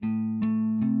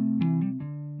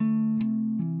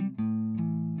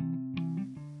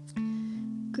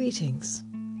Greetings.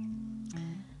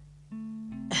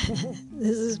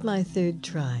 This is my third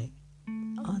try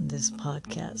on this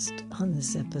podcast, on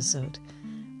this episode,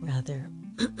 rather.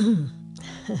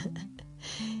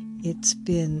 It's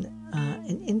been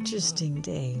an interesting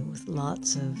day with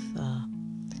lots of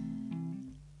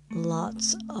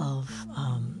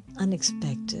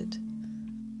unexpected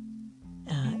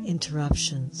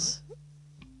interruptions,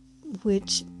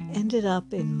 which ended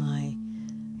up in my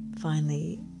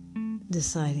finally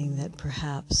deciding that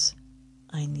perhaps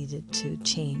I needed to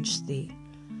change the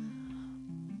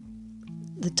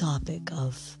topic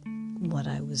of what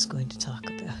I was going to talk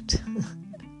about.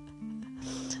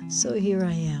 So here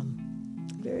I am,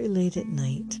 very late at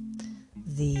night,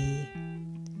 the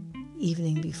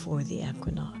evening before the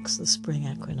equinox, the spring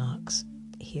equinox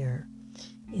here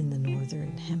in the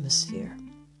northern hemisphere.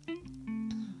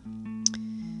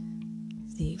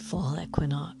 The fall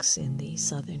equinox in the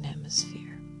southern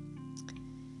hemisphere.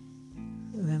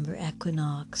 Remember,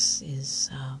 equinox is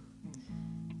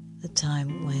the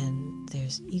time when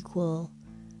there's equal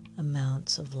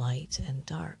amounts of light and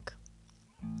dark.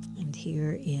 And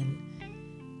here in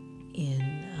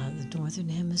the northern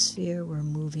hemisphere, we're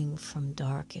moving from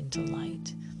dark into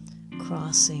light,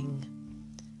 crossing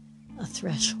a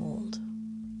threshold.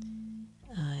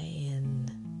 In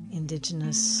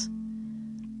indigenous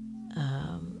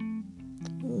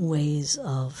ways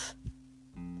of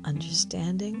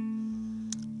understanding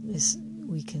this,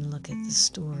 we can look at the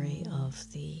story of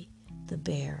the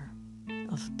bear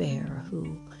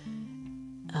who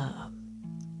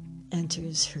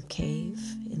enters her cave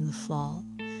in the fall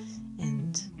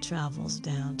and travels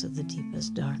down to the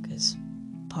deepest, darkest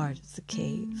part of the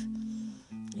cave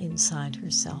inside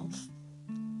herself,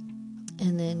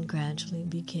 and then gradually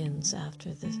begins,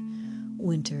 after the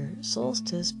winter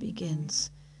solstice,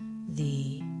 begins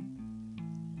the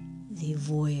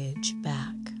voyage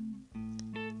back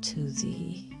to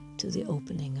the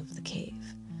opening of the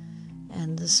cave.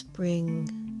 And the spring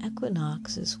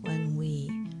equinox is when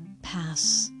we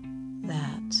pass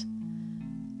that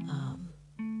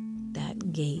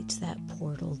gate, that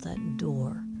portal, that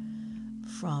door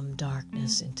from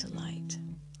darkness into light.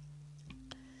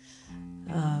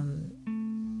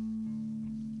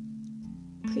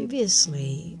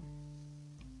 Previously,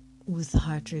 with the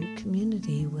Heart Root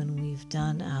community, when we've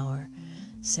done our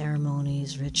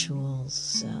ceremonies,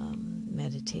 rituals,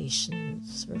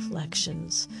 meditations,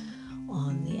 reflections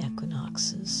on the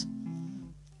equinoxes,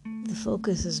 the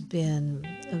focus has been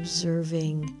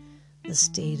observing the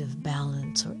state of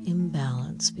balance or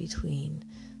imbalance between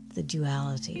the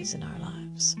dualities in our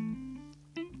lives.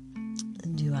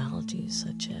 And dualities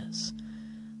such as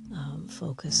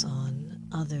focus on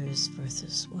others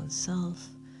versus oneself,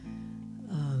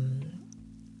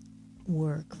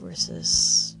 work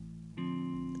versus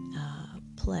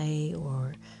play,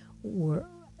 or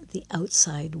the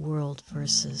outside world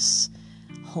versus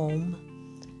home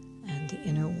and the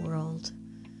inner world,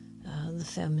 the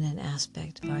feminine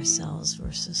aspect of ourselves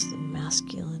versus the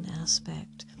masculine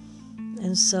aspect.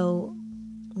 And so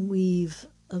we've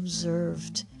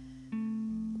observed,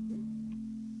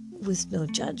 with no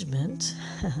judgment,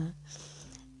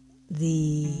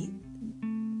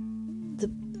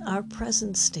 our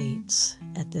present states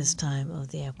at this time of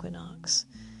the equinox,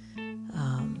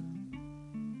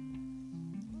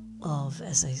 of,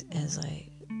 as I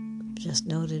just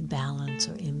noted, balance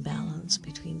or imbalance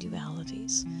between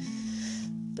dualities.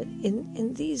 But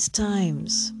in these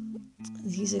times,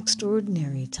 these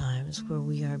extraordinary times where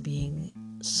we are being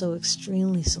so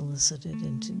extremely solicited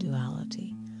into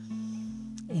duality,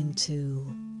 into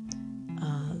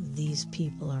these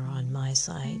people are on my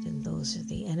side and those are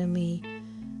the enemy,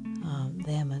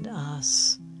 them and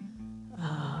us,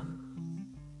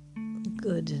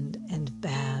 good and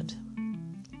bad,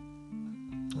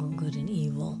 or good and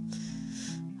evil.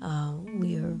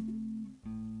 We are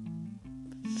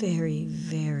very,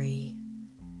 very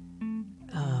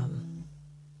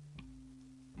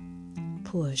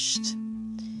pushed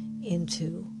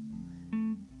into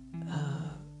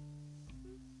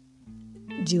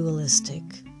dualistic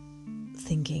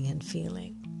thinking and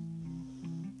feeling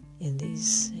in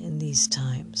these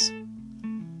times.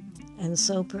 And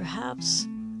so perhaps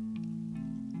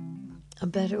a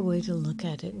better way to look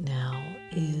at it now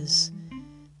is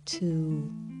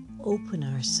to open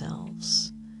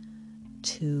ourselves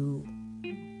to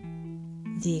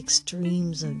the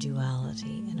extremes of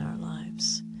duality in our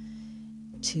lives,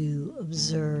 to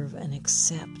observe and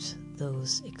accept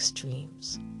those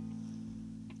extremes.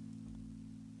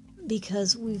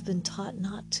 Because we've been taught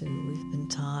not to. We've been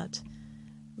taught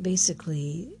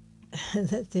basically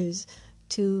that there's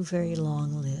two very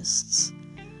long lists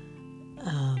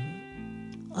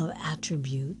of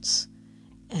attributes,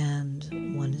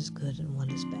 and one is good and one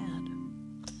is bad.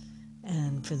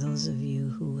 And for those of you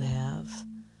who have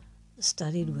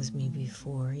studied with me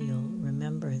before, you'll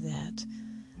remember that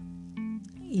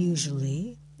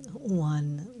usually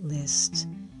one list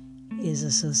is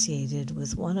associated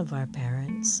with one of our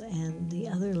parents and the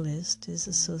other list is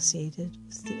associated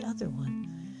with the other one.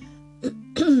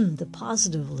 The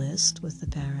positive list with the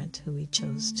parent who we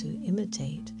chose to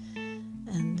imitate,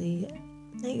 and the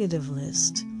negative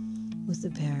list with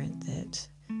the parent that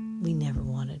we never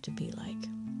wanted to be like.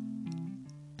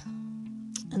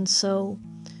 And so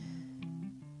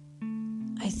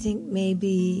I think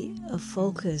maybe a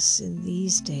focus in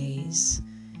these days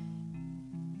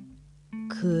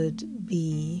could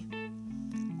be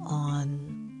on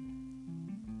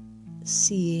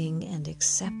seeing and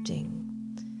accepting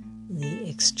the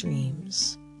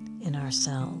extremes in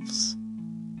ourselves,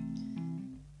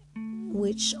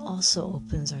 which also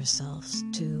opens ourselves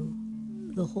to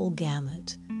the whole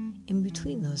gamut in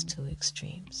between those two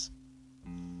extremes.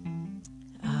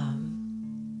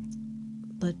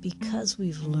 But because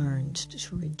we've learned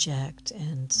to reject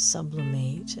and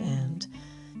sublimate and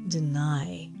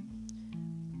deny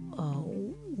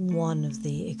one of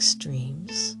the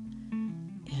extremes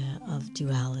of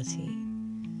duality,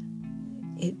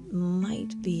 it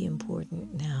might be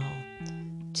important now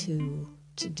to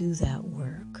do that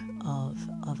work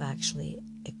of actually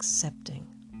accepting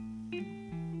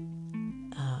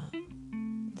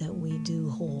that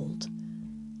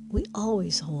we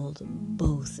always hold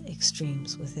both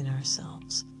extremes within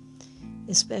ourselves,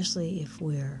 especially if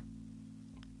we're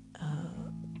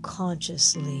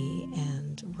consciously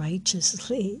and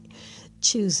righteously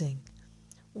choosing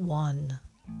one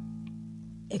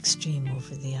extreme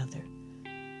over the other.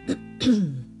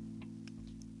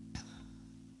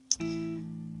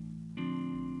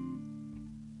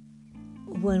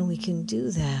 When we can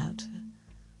do that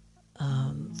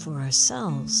for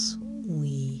ourselves,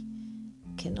 we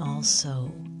can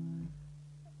also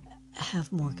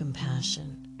have more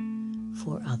compassion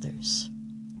for others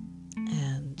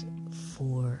and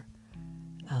for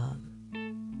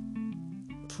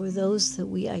those that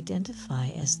we identify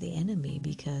as the enemy,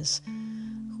 because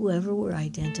whoever we're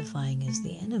identifying as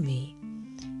the enemy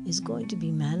is going to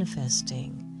be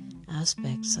manifesting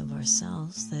aspects of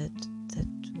ourselves that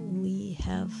we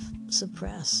have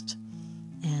suppressed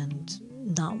and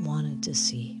not wanted to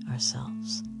see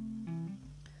ourselves.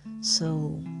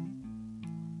 So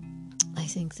I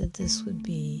think that this would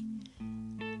be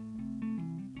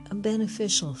a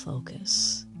beneficial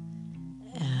focus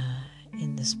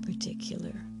in this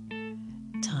particular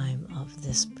time of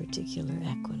this particular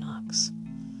equinox.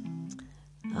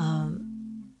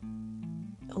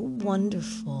 A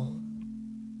wonderful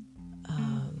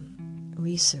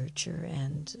researcher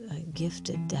and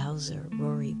gifted dowser,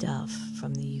 Rory Duff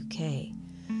from the UK,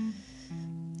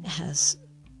 has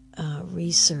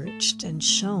researched and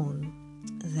shown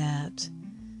that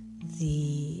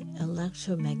the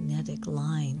electromagnetic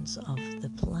lines of the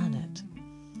planet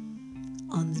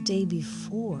on the day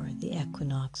before the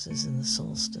equinoxes and the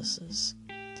solstices,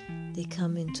 they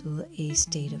come into a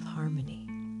state of harmony.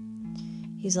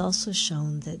 He's also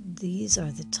shown that these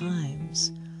are the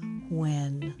times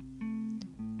when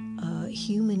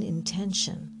human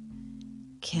intention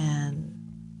can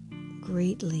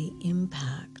greatly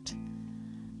impact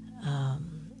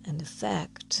and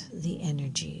affect the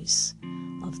energies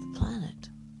of the planet.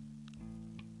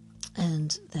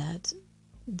 And that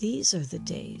these are the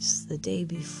days, the day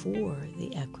before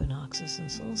the equinoxes and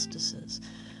solstices,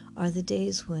 are the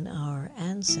days when our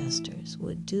ancestors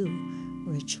would do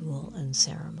ritual and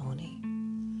ceremony.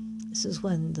 This is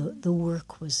when the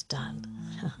work was done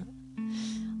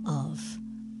of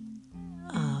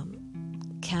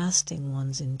casting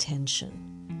one's intention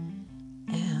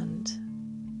and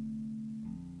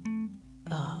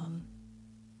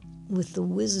with the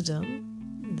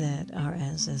wisdom that our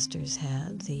ancestors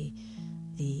had, the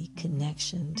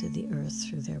connection to the earth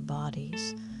through their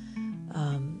bodies,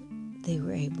 they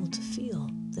were able to feel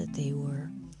that they were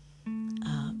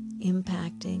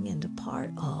impacting and a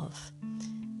part of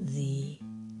the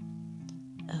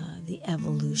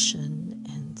evolution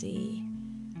and the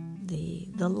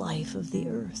life of the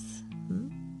earth.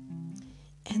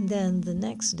 And then the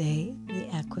next day, the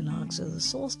equinox or the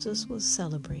solstice, was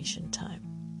celebration time.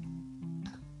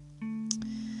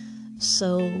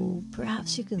 So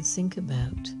perhaps you can think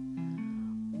about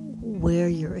where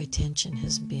your attention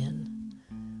has been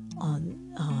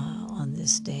on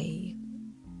this day,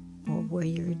 or where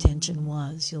your attention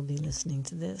was. You'll be listening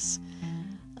to this.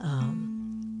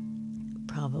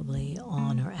 probably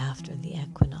on or after the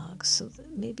equinox. So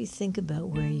maybe think about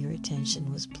where your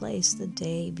attention was placed the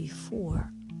day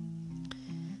before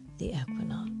the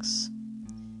equinox.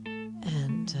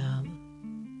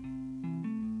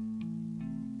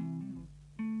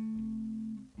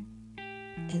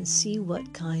 And see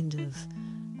what kind of,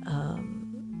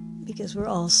 because we're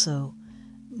also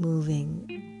moving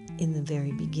in the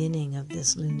very beginning of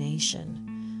this lunation.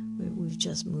 We've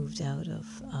just moved out of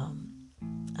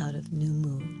new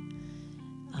moon.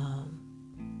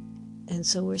 And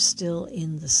so we're still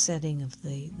in the setting of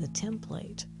the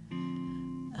template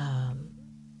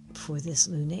for this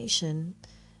lunation.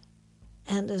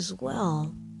 And as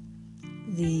well,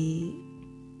 the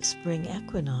spring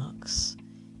equinox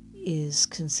is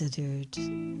considered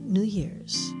New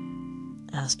Year's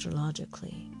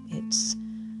astrologically. It's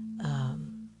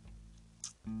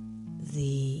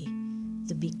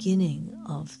the beginning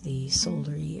of the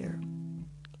solar year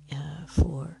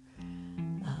for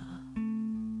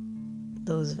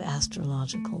those of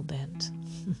astrological bent.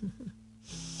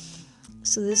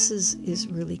 So this is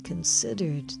really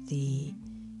considered the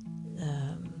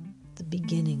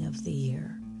beginning of the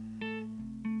year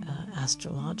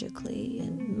astrologically,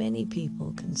 and many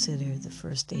people consider the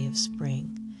first day of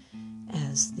spring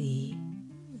as the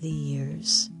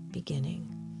year's beginning.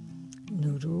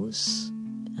 Nowruz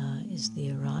is the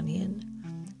Iranian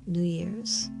New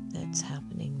Year's that's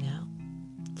happening now,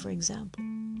 for example.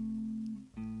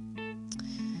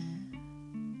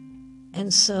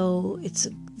 And so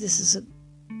this is a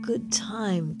good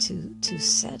time to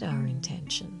set our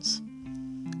intentions,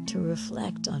 to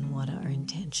reflect on what our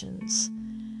intentions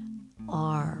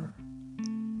are,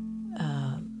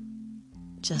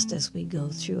 just as we go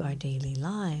through our daily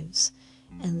lives,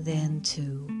 and then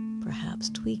to perhaps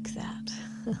tweak that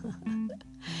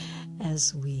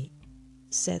as we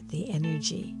set the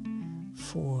energy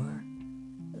for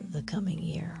the coming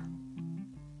year.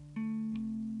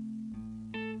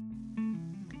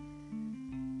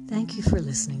 Thank you for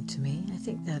listening to me. I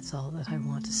think that's all that I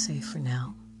want to say for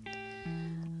now.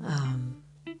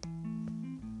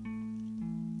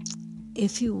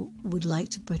 If you would like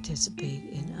to participate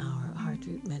in our Heart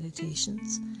Root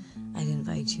meditations, I'd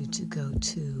invite you to go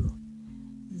to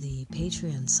the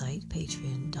Patreon site,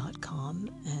 patreon.com,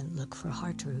 and look for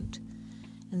Heart Root.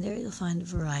 And there you'll find a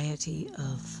variety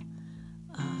of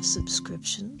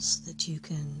subscriptions that you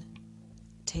can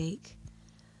take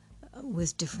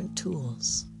with different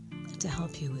tools to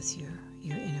help you with your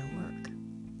inner work.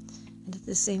 And at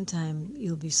the same time,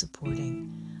 you'll be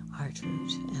supporting Heart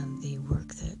Root and the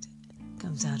work that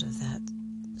comes out of that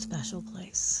special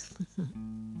place.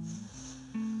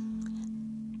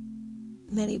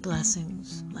 Many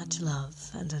blessings, much love,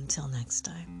 and until next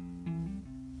time.